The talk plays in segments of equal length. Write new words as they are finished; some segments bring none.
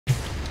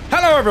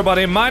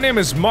everybody, my name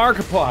is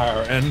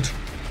Markiplier, and...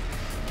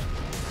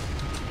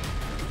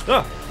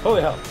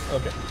 holy hell,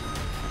 okay.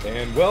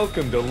 And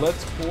welcome to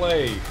Let's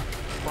Play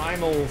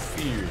Primal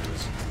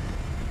Fears.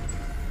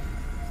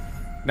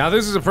 Now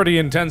this is a pretty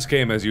intense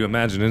game, as you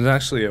imagine. It's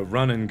actually a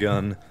run and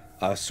gun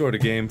sort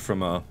of game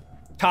from a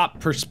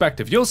top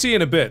perspective. You'll see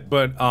in a bit,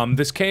 but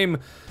this came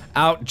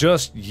out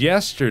just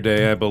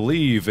yesterday, I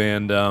believe,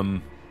 and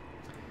I'm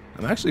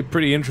actually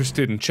pretty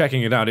interested in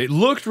checking it out. It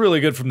looked really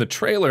good from the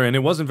trailer, and it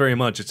wasn't very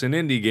much. It's an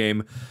indie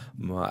game.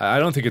 I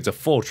don't think it's a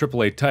full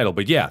AAA title,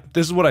 but yeah,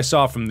 this is what I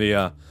saw from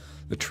the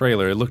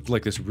trailer. It looked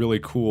like this really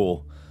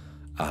cool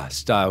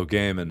style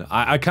game, and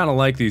I kind of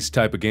like these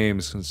type of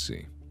games. Let's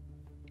see.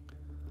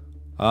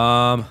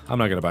 I'm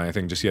not gonna buy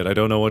anything just yet. I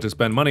don't know what to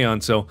spend money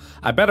on, so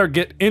I better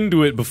get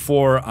into it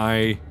before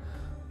I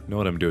know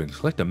what I'm doing.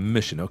 Select a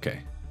mission,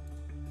 okay.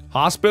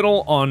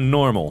 Hospital on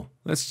normal.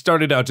 Let's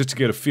start it out just to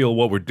get a feel of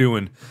what we're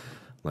doing.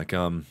 Like,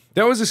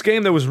 there was this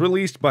game that was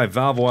released by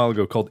Valve a while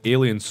ago called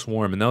Alien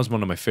Swarm, and that was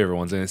one of my favorite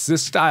ones, and it's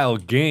this style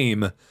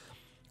game,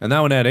 and that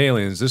one had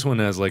aliens. This one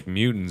has, like,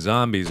 mutant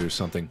zombies or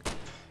something.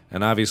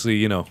 And obviously,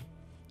 you know,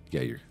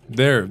 yeah, you're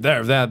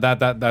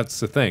that's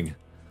the thing.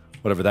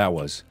 Whatever that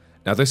was.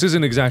 Now, this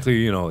isn't exactly,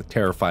 you know, a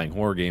terrifying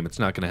horror game. It's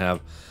not gonna have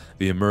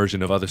the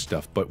immersion of other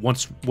stuff, but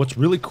what's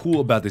really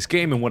cool about this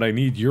game, and what I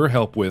need your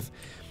help with,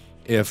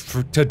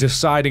 to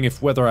deciding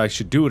if whether I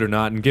should do it or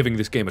not and giving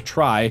this game a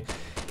try,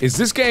 is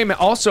this game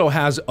also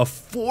has a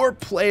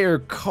 4-player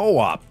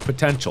co-op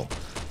potential.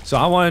 So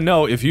I want to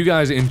know if you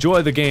guys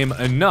enjoy the game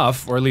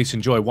enough, or at least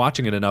enjoy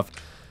watching it enough,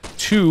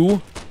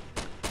 to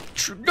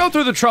go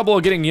through the trouble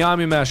of getting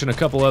Yami Mash and a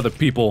couple other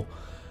people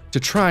to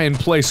try and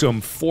play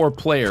some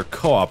 4-player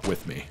co-op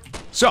with me.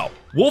 So,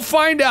 we'll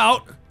find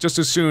out just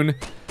as soon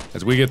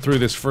as we get through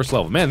this first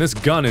level. Man, this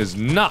gun is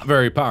not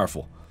very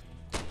powerful.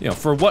 You know,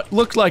 for what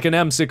looked like an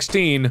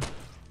M16,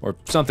 or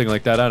something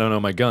like that, I don't know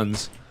my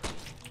guns,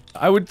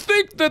 I would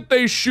think that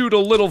they shoot a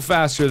little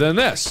faster than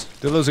this.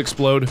 Do those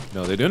explode?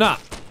 No, they do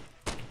not.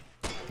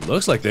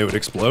 Looks like they would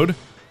explode.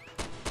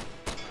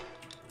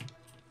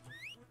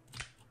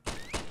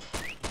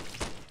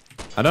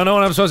 I don't know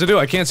what I'm supposed to do.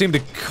 I can't seem to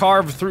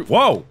carve through—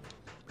 whoa!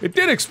 It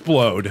did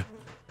explode!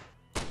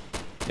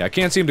 Yeah, I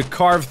can't seem to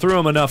carve through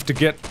them enough to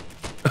get—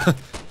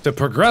 to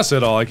progress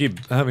at all. I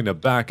keep having to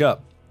back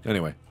up.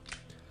 Anyway.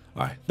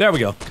 Alright, there we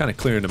go. Kinda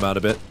clearing them out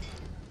a bit.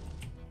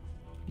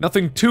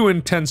 Nothing too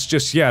intense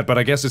just yet, but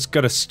I guess it's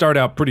gonna start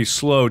out pretty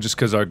slow just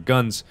because our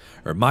guns—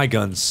 or my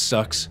gun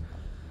sucks.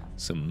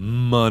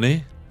 Some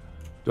money.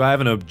 Do I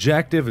have an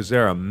objective? Is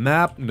there a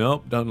map?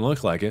 Nope, doesn't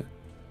look like it.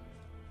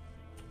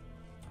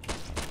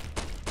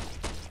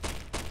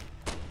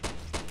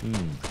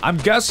 I'm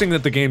guessing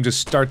that the game just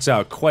starts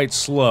out quite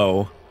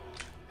slow.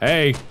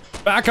 Hey,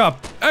 back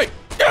up! Hey!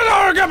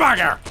 Get back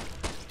here!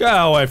 Get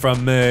away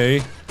from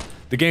me!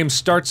 The game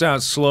starts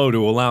out slow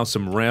to allow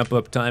some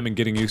ramp-up time and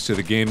getting used to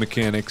the game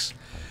mechanics,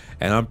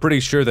 and I'm pretty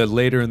sure that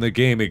later in the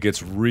game it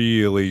gets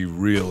really,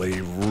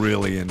 really,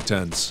 really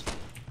intense.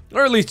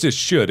 Or at least it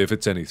should, if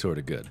it's any sort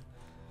of good.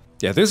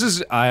 Yeah, this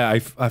is— I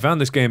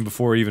found this game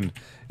before even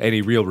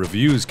any real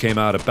reviews came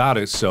out about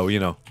it, so, you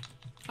know,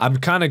 I'm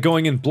kinda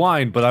going in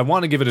blind, but I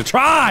want to give it a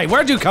try!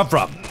 Where'd you come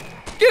from?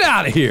 Get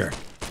out of here!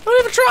 Don't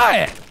even try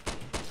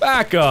it!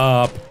 Back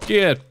up!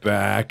 Get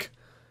back!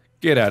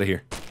 Get out of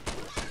here.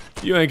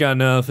 You ain't got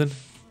nothing.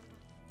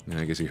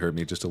 I guess he hurt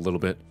me just a little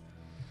bit.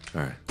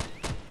 Alright.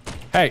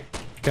 Hey!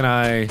 Can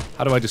I—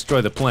 how do I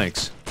destroy the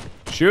planks?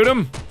 Shoot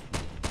him!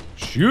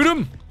 Shoot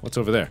him! What's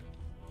over there?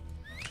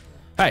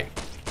 Hey!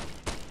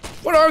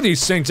 What are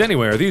these things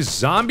anyway? Are these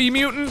zombie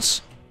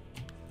mutants?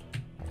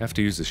 I have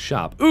to use the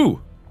shop.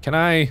 Ooh! Can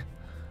I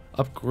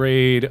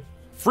upgrade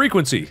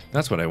frequency?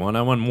 That's what I want.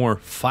 I want more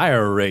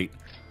fire rate.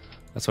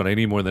 That's what I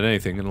need more than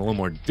anything, and a little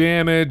more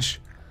damage.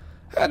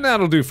 And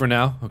that'll do for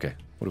now. Okay,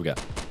 what do we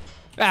got?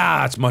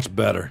 Ah, it's much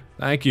better.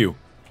 Thank you.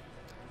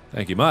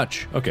 Thank you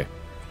much. Okay.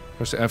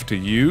 Press F to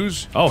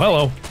use. Oh,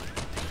 hello.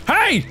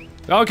 Hey!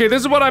 Okay,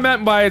 this is what I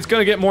meant by it's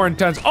gonna get more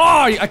intense.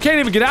 Oh, I can't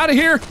even get out of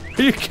here?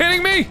 Are you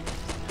kidding me?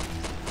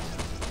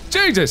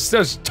 Jesus,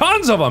 there's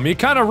tons of them. You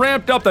kind of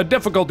ramped up the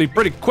difficulty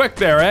pretty quick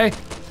there, eh?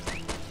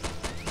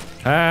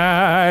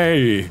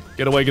 Hey!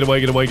 Get away, get away,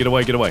 get away, get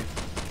away, get away.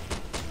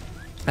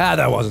 Ah,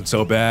 that wasn't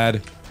so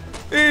bad.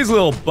 These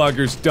little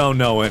buggers don't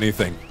know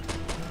anything.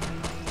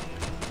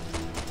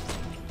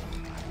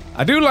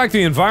 I do like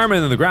the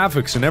environment and the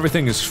graphics, and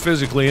everything is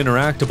physically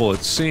interactable,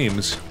 it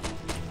seems.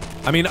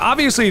 I mean,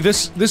 obviously,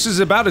 this is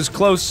about as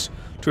close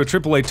to a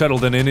AAA title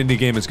than an indie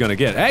game is gonna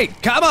get. Hey,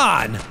 come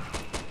on!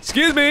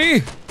 Excuse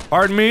me!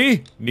 Pardon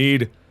me?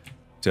 Need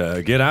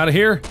to get out of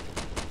here?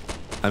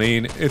 I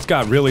mean, it's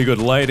got really good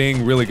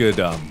lighting, really good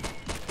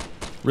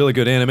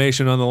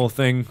animation on the whole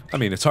thing. I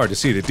mean, it's hard to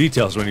see the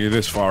details when you're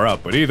this far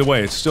up, but either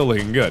way, it's still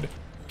looking good.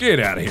 Get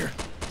out of here.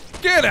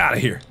 Get out of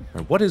here!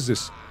 What is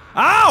this?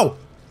 Ow!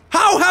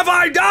 How have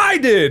I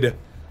died?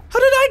 How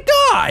did I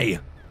die?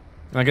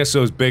 I guess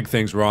those big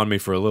things were on me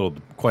for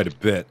quite a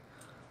bit.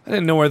 I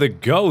didn't know where to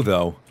go,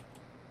 though.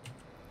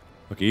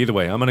 Okay, either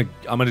way, I'm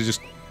gonna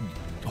just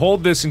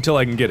hold this until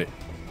I can get it.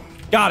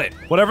 Got it.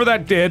 Whatever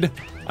that did,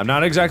 I'm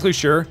not exactly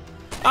sure.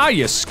 Ah,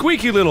 you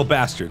squeaky little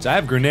bastards. I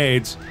have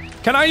grenades.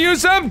 Can I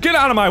use them? Get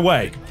out of my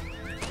way.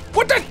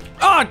 What the?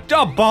 Oh,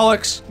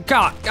 bollocks.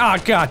 God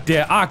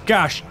damn. Oh,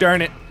 gosh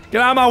darn it.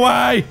 Get out of my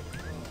way.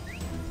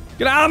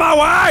 Get out of my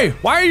way.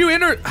 Why are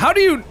you how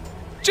do you?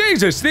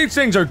 Jesus, these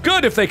things are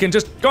good if they can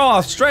just go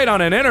off straight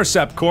on an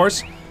intercept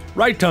course.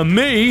 Right to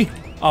me.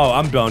 Oh,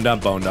 I'm boned, I'm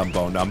boned, I'm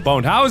boned, I'm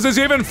boned. How is this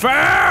even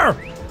fair?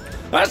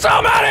 There's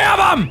so many of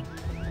them!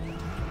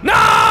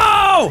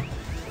 No!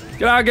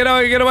 Get out, get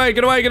away, get away,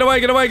 get away, get away,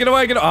 get away, get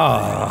away, get away.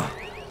 Ah.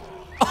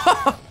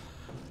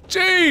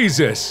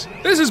 Jesus!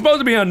 This is supposed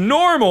to be a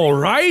normal,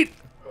 right?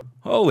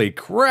 Holy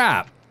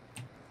crap.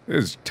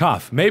 This is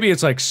tough. Maybe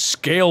it's like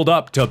scaled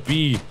up to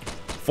be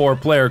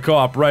 4-player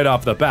co-op right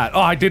off the bat.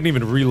 Oh, I didn't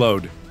even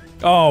reload.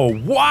 Oh,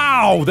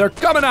 wow! They're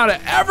coming out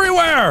of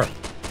everywhere!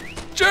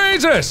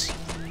 Jesus!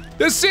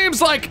 This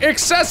seems like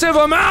excessive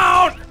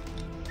amount!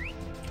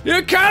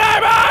 You kidding me?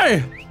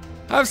 I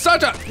have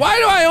such a- why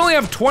do I only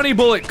have 20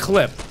 bullet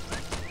clip?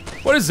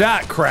 What is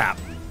that crap?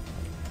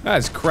 That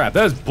is crap.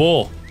 That is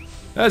bull.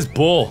 That is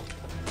bull.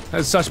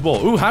 That is such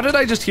bull. Ooh, how did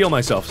I just heal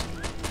myself?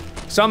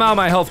 Somehow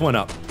my health went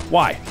up.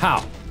 Why?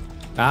 How?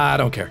 I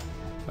don't care.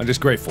 I'm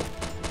just grateful.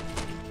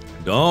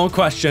 Don't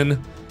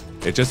question.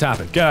 It just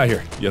happened. Get out of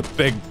here, you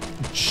big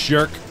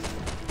jerk.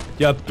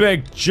 You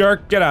big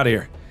jerk. Get out of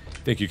here.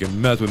 Think you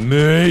can mess with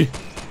me?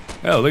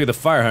 Oh, look at the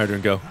fire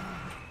hydrant go.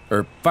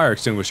 Or fire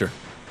extinguisher.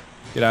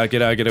 Get out,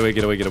 get out, get away,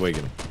 get away, get away,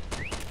 get away.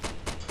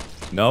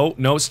 No,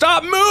 no,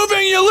 stop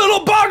moving, you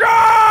little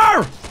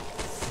bugger!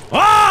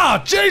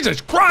 Ah,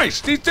 Jesus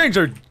Christ! These things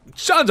are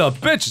sons of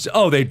bitches.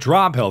 Oh, they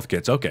drop health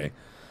kits, okay.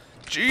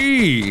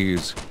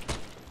 Jeez.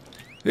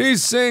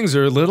 These things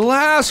are little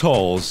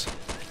assholes.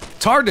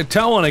 It's hard to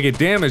tell when I get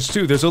damaged,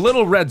 too. There's a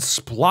little red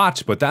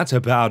splotch, but that's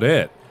about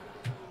it.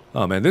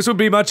 Oh, man, this would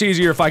be much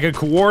easier if I could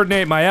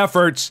coordinate my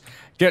efforts,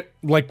 get,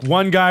 like,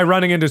 one guy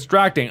running and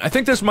distracting. I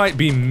think this might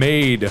be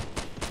made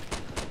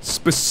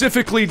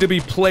specifically to be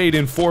played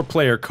in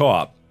 4-player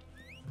co-op.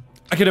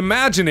 I can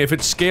imagine if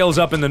it scales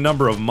up in the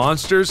number of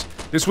monsters,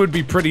 this would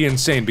be pretty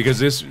insane,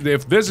 because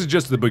if this is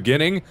just the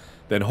beginning,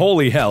 then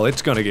holy hell,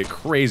 it's gonna get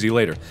crazy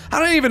later. I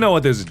don't even know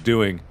what this is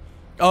doing.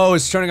 Oh,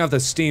 it's turning off the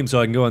steam so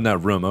I can go in that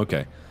room,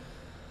 okay.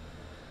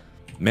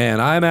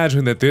 Man, I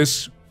imagine that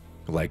this,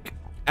 like,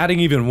 adding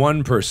even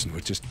one person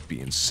would just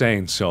be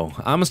insane, so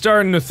I'm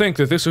starting to think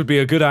that this would be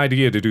a good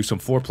idea to do some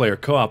 4-player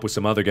co-op with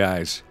some other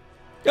guys.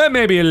 And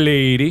maybe a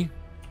lady.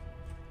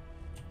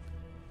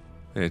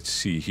 Let's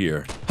see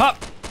here. Hop!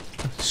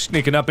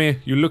 Sneaking up me,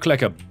 you look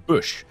like a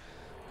bush.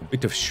 A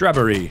bit of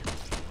shrubbery.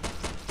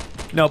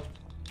 Nope.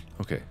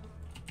 Okay.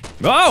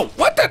 Oh!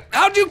 What the?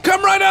 How'd you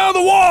come right out of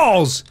the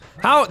walls?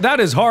 How? That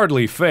is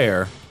hardly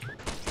fair.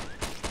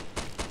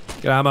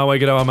 Get out of my way,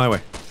 get out of my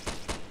way.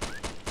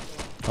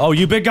 Oh,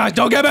 you big guys,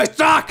 don't get me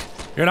stuck!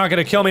 You're not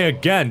gonna kill me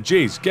again.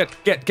 Jeez. Get.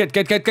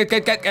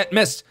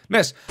 Miss.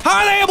 How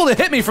are they able to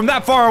hit me from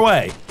that far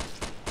away?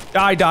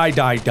 Die.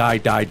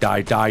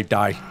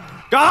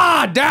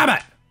 God damn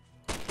it!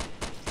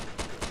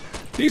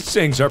 These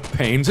things are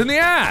pains in the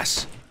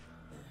ass.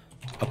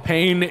 A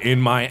pain in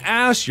my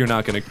ass, you're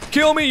not gonna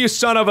kill me, you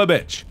son of a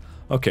bitch.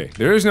 Okay,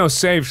 there is no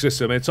save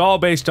system, it's all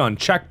based on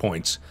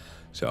checkpoints.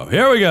 So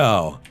here we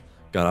go.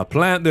 Gonna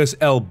plant this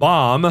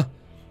L-bomb. Let's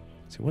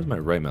see, what does my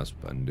right mouse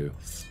button do?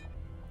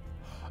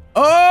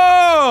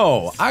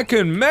 Oh! I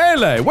can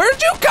melee!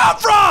 Where'd you come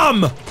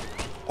from?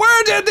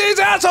 Where did these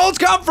assholes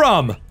come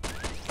from?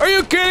 Are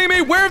you kidding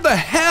me? Where the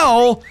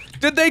hell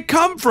did they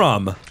come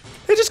from?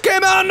 They just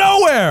came out of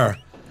nowhere!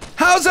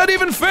 How's that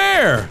even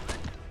fair?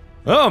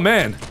 Oh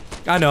man.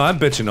 I know, I'm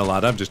bitching a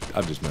lot. I'm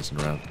just messing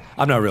around.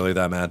 I'm not really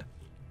that mad.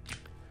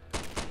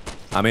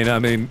 I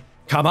mean,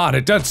 come on,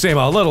 it does seem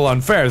a little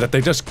unfair that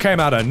they just came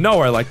out of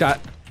nowhere like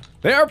that.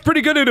 They are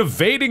pretty good at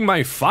evading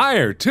my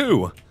fire,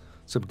 too.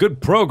 Some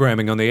good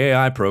programming on the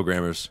AI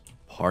programmer's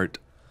part.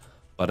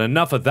 But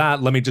enough of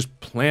that, let me just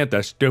plant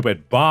the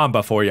stupid bomb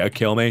before you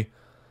kill me.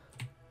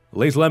 At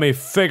least let me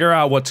figure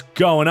out what's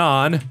going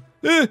on.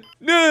 Oh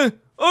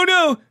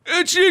no!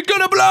 It's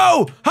gonna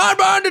blow! Hide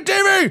behind the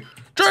TV!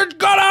 It's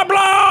gonna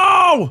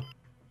blow!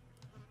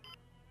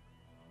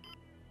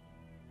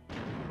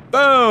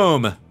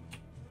 Boom!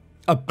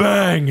 A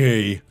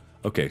bangy!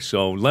 Okay,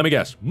 so let me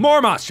guess.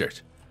 More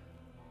monsters!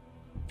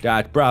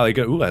 That's probably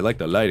good. Ooh, I like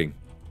the lighting.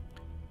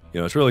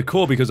 You know, it's really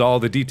cool because all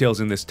the details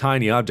in this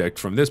tiny object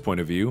from this point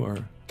of view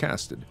are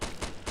casted.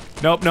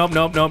 Nope.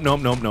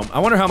 I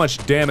wonder how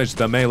much damage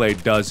the melee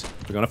does.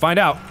 We're gonna find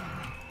out.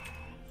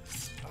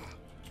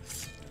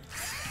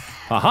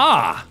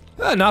 Haha!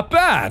 Not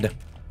bad.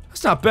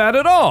 That's not bad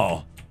at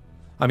all.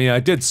 I mean, I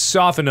did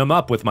soften him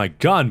up with my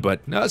gun,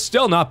 but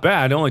still not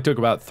bad. It only took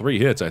about 3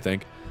 hits, I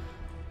think.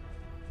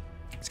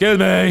 Excuse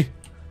me.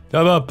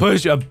 How about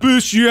boost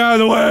you out of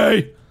the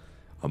way?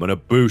 I'm gonna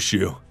boost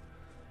you.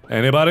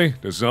 Anybody?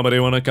 Does somebody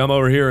want to come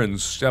over here and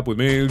step with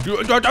me?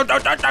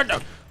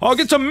 I'll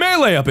get some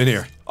melee up in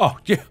here. Oh,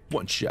 yeah,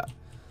 one shot.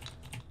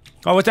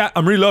 Oh, what's that?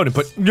 I'm reloading,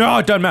 but no,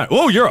 it doesn't matter.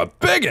 Oh, you're a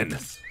biggin'.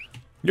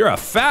 You're a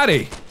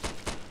fatty!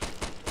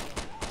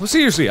 Well,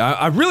 seriously,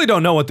 I really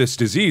don't know what this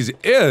disease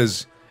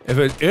is. If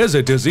it is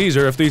a disease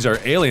or if these are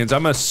aliens.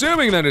 I'm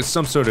assuming that it's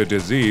some sort of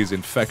disease,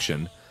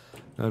 infection.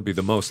 That would be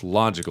the most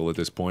logical at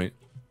this point.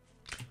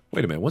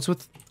 Wait a minute, what's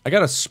with... I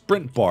got a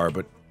sprint bar,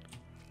 but...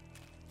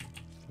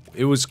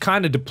 It was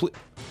kind of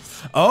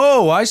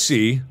Oh, I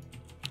see.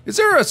 Is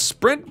there a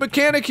sprint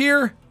mechanic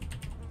here?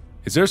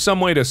 Is there some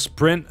way to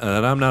sprint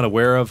that I'm not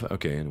aware of?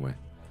 Okay, anyway.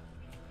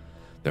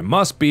 There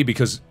must be,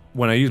 because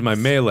when I use my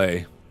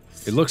melee,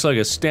 it looks like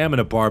a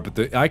stamina bar, but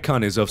the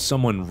icon is of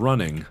someone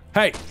running.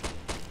 Hey!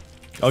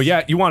 Oh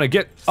yeah, you want to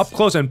get up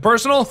close and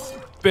personal?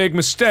 Big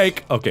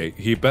mistake. Okay,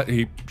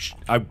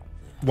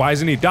 why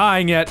isn't he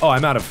dying yet? Oh,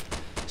 I'm out of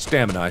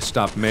stamina. I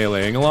stopped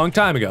meleeing a long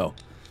time ago.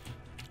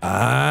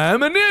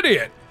 I'm an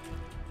idiot!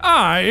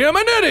 I am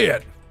an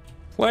idiot!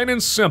 Plain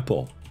and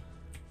simple.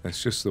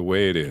 That's just the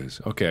way it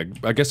is. Okay,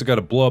 I guess I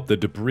gotta blow up the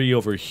debris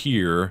over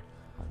here.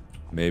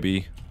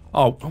 Maybe.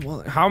 Oh,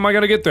 well, how am I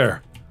gonna get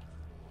there?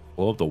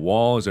 Blow up the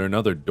wall. Is there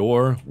another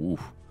door? Ooh.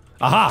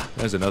 Aha!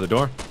 There's another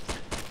door.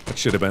 That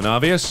should have been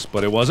obvious,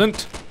 but it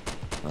wasn't.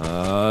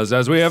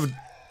 As we have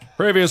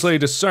previously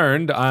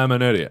discerned, I'm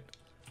an idiot.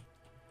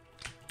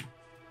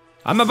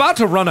 I'm about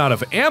to run out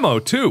of ammo,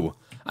 too.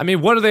 I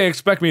mean, what do they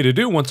expect me to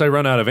do once I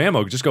run out of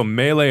ammo? Just go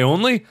melee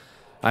only?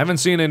 I haven't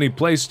seen any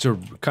place to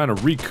kind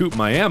of recoup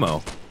my ammo.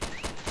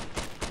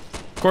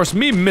 Of course,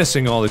 me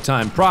missing all the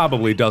time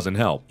probably doesn't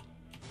help.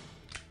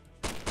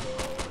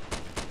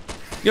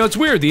 You know, it's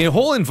weird, the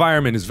whole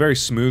environment is very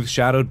smooth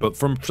shadowed, but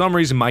for some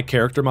reason my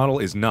character model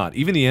is not.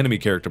 Even the enemy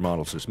character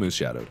models are smooth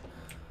shadowed.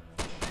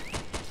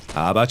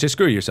 How about you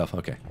screw yourself?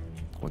 Okay.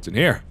 What's in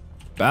here?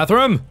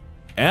 Bathroom?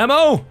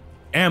 Ammo?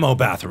 Ammo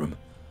bathroom.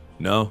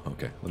 No?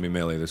 Okay, let me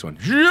melee this one.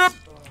 Yep!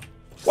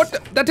 What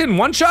the? That didn't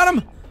one-shot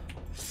him?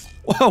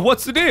 Well,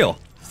 what's the deal?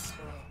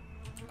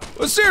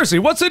 Well, seriously,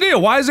 what's the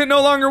deal? Why is it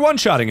no longer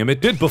one-shotting him?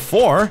 It did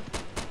before.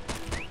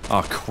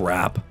 Oh,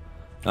 crap.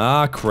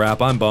 Ah,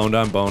 crap. I'm boned,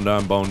 I'm boned,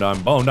 I'm boned,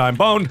 I'm boned, I'm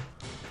boned.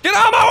 Get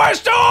out of my way,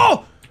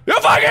 stool! You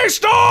fucking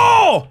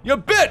stool! You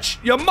bitch!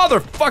 You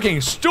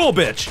motherfucking stool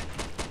bitch!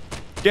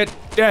 Get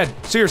dead.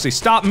 Seriously,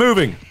 stop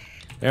moving.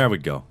 There we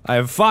go. I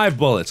have 5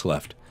 bullets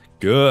left.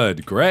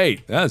 Good,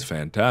 great. That's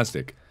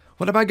fantastic.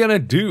 What am I gonna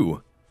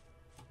do?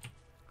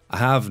 I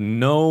have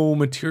no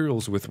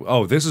materials with-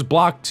 oh, this is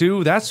block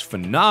 2? That's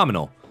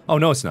phenomenal. Oh,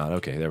 no, it's not.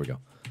 Okay, there we go.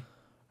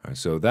 Alright,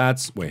 so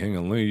that's- wait, hang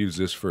on, let me use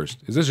this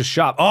first. Is this a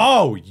shop?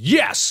 Oh,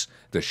 yes!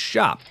 The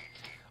shop.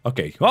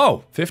 Okay,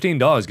 oh,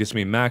 $15 gets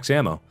me max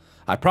ammo.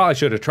 I probably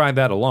should have tried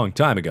that a long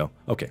time ago.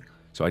 Okay,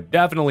 so I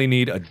definitely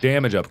need a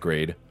damage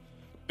upgrade.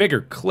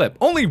 Bigger clip.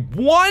 Only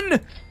 1?!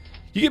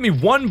 You give me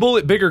 1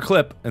 bullet bigger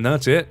clip, and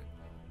that's it?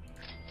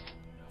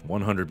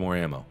 100 more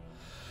ammo.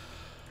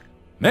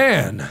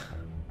 Man!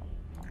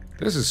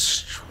 This is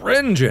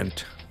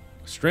stringent.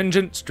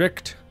 Stringent?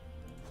 Strict?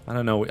 I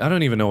don't know, I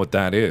don't even know what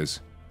that is.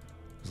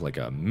 There's like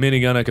a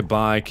minigun I could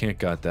buy, can't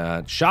got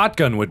that.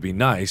 Shotgun would be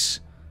nice.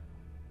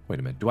 Wait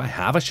a minute, do I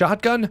have a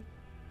shotgun?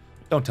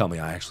 Don't tell me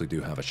I actually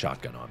do have a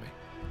shotgun on me.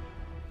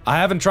 I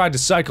haven't tried to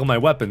cycle my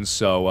weapons,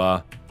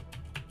 so,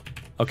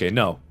 okay,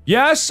 no.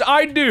 Yes,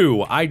 I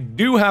do! I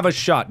do have a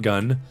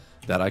shotgun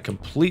that I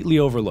completely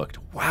overlooked.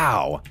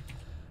 Wow.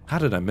 How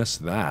did I miss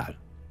that?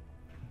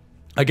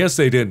 I guess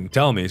they didn't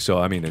tell me, so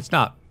I mean, it's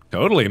not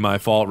totally my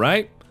fault,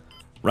 right?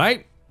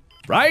 Right?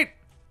 Right?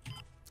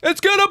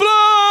 It's gonna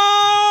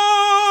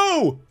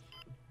blow!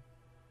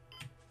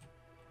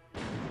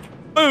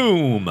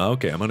 Boom!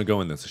 Okay, I'm gonna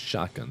go in this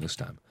shotgun this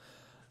time.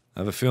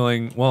 I have a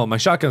feeling, well, my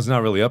shotgun's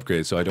not really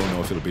upgraded, so I don't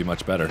know if it'll be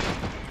much better.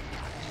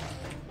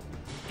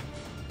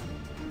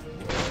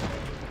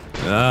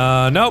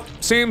 Nope.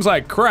 Seems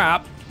like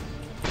crap.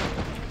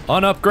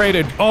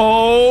 Unupgraded.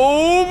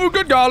 Oh,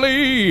 good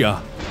golly!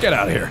 Get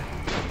out of here.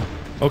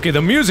 Okay,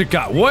 the music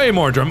got way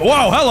more drum.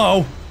 Whoa,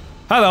 hello!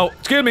 Hello,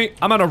 excuse me,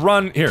 I'm gonna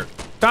run here.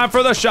 Time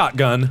for the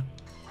shotgun.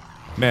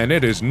 Man,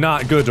 it is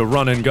not good to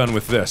run and gun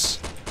with this.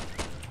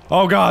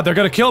 Oh god, they're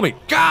gonna kill me.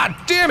 God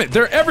damn it,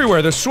 they're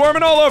everywhere. They're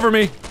swarming all over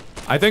me.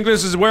 I think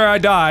this is where I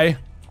die.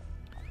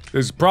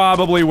 This is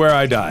probably where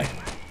I die.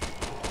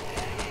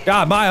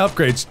 God, my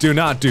upgrades do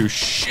not do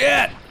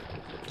shit.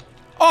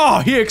 Oh,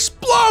 he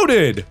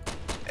exploded!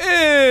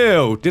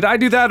 Ew! Did I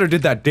do that or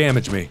did that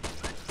damage me?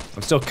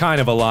 I'm still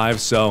kind of alive,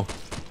 so...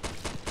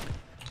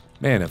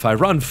 Man, if I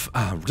run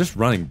just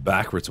running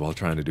backwards while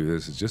trying to do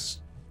this is just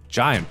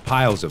giant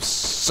piles of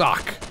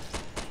suck.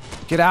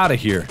 Get out of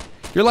here.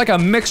 You're like a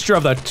mixture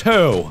of the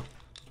two.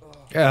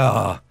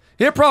 Ugh.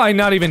 You're probably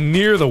not even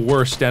near the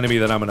worst enemy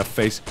that I'm gonna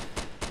face.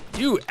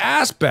 You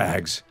ass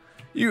bags.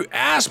 You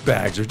ass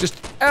bags are just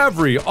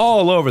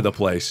all over the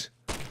place.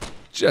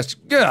 Just,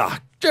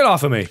 ugh, get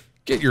off of me.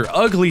 Get your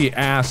ugly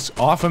ass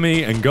off of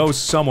me and go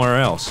somewhere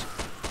else.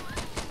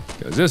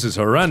 Because this is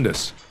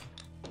horrendous.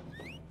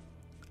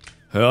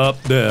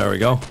 Up, there we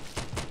go.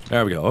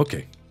 There we go,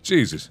 okay.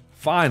 Jesus,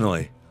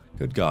 finally.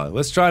 Good God,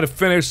 let's try to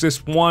finish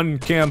this one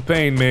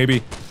campaign,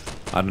 maybe.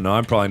 I don't know,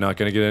 I'm probably not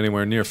gonna get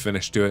anywhere near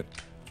finished to it.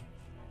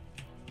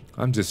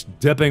 I'm just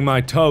dipping my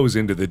toes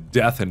into the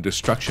death and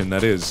destruction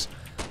that is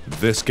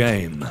this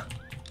game.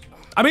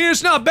 I mean,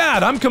 it's not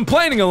bad. I'm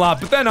complaining a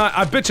lot, but then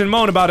I bitch and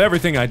moan about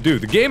everything I do.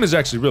 The game is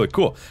actually really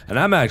cool, and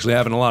I'm actually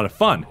having a lot of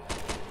fun.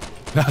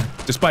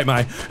 Despite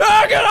my,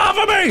 get off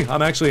of me!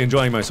 I'm actually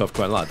enjoying myself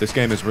quite a lot. This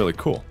game is really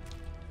cool.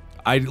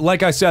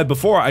 Like I said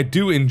before, I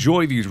do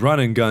enjoy these run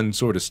and gun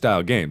sort of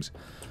style games.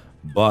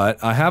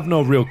 But I have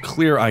no real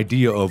clear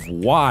idea of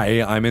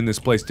why I'm in this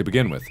place to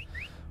begin with.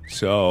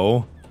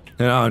 So,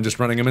 you know, I'm just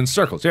running them in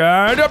circles.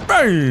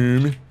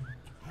 This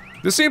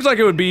seems like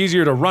it would be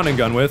easier to run and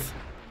gun with.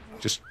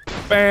 Just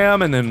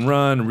bam, and then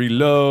run,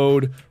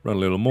 reload, run a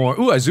little more.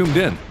 Ooh, I zoomed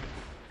in.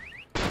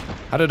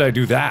 How did I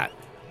do that?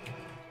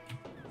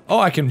 Oh,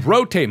 I can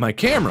rotate my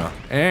camera,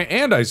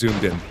 and I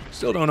zoomed in.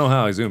 Still don't know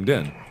how I zoomed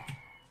in.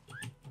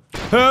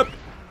 Hup.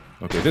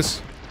 Okay,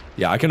 this...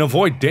 Yeah, I can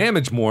avoid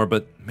damage more,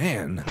 but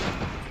man...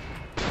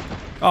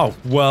 Oh,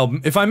 well,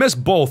 if I miss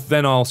both,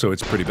 then also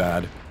it's pretty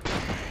bad.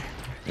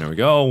 There we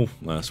go.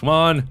 Last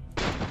one.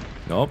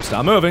 Nope,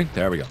 stop moving.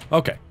 There we go.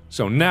 Okay,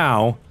 so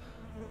now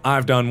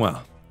I've done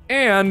well.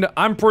 And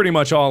I'm pretty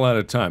much all out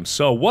of time.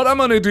 So what I'm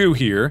gonna do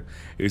here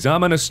is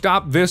I'm gonna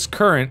stop this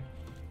current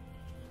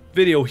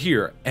video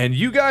here, and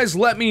you guys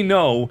let me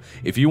know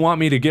if you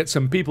want me to get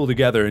some people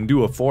together and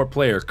do a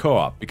 4-player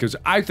co-op, because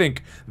I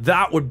think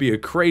that would be a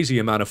crazy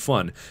amount of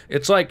fun.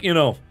 It's like, you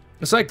know,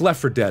 it's like Left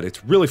 4 Dead.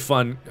 It's really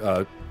fun,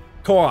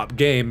 co-op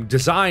game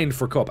designed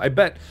for co-op.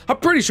 I'm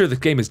pretty sure this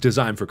game is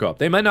designed for co-op.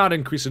 They might not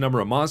increase the number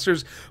of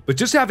monsters, but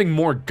just having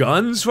more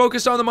guns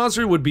focused on the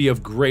monster would be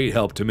of great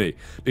help to me.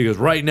 Because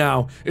right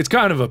now, it's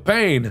kind of a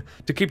pain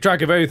to keep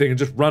track of everything and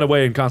just run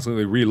away and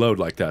constantly reload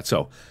like that.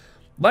 So,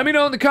 let me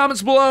know in the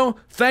comments below.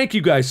 Thank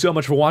you guys so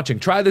much for watching.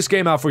 Try this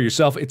game out for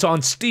yourself. It's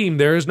on Steam.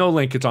 There is no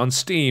link. It's on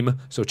Steam.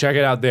 So check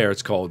it out there.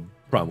 It's called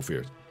Primal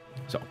Fears.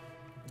 So,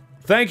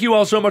 thank you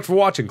all so much for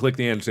watching. Click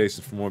the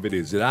annotations for more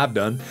videos that I've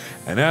done.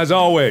 And as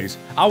always,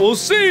 I will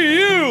see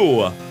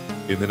you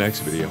in the next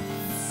video.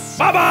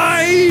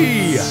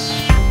 Bye-bye!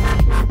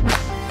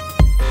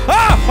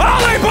 Ah!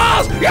 Holy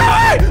balls!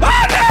 Yeah! Oh,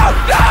 no!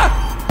 Ah!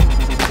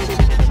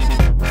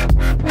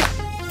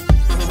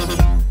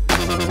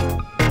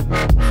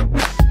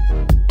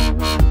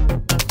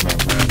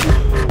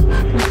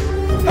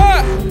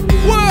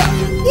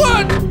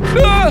 What?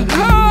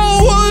 How?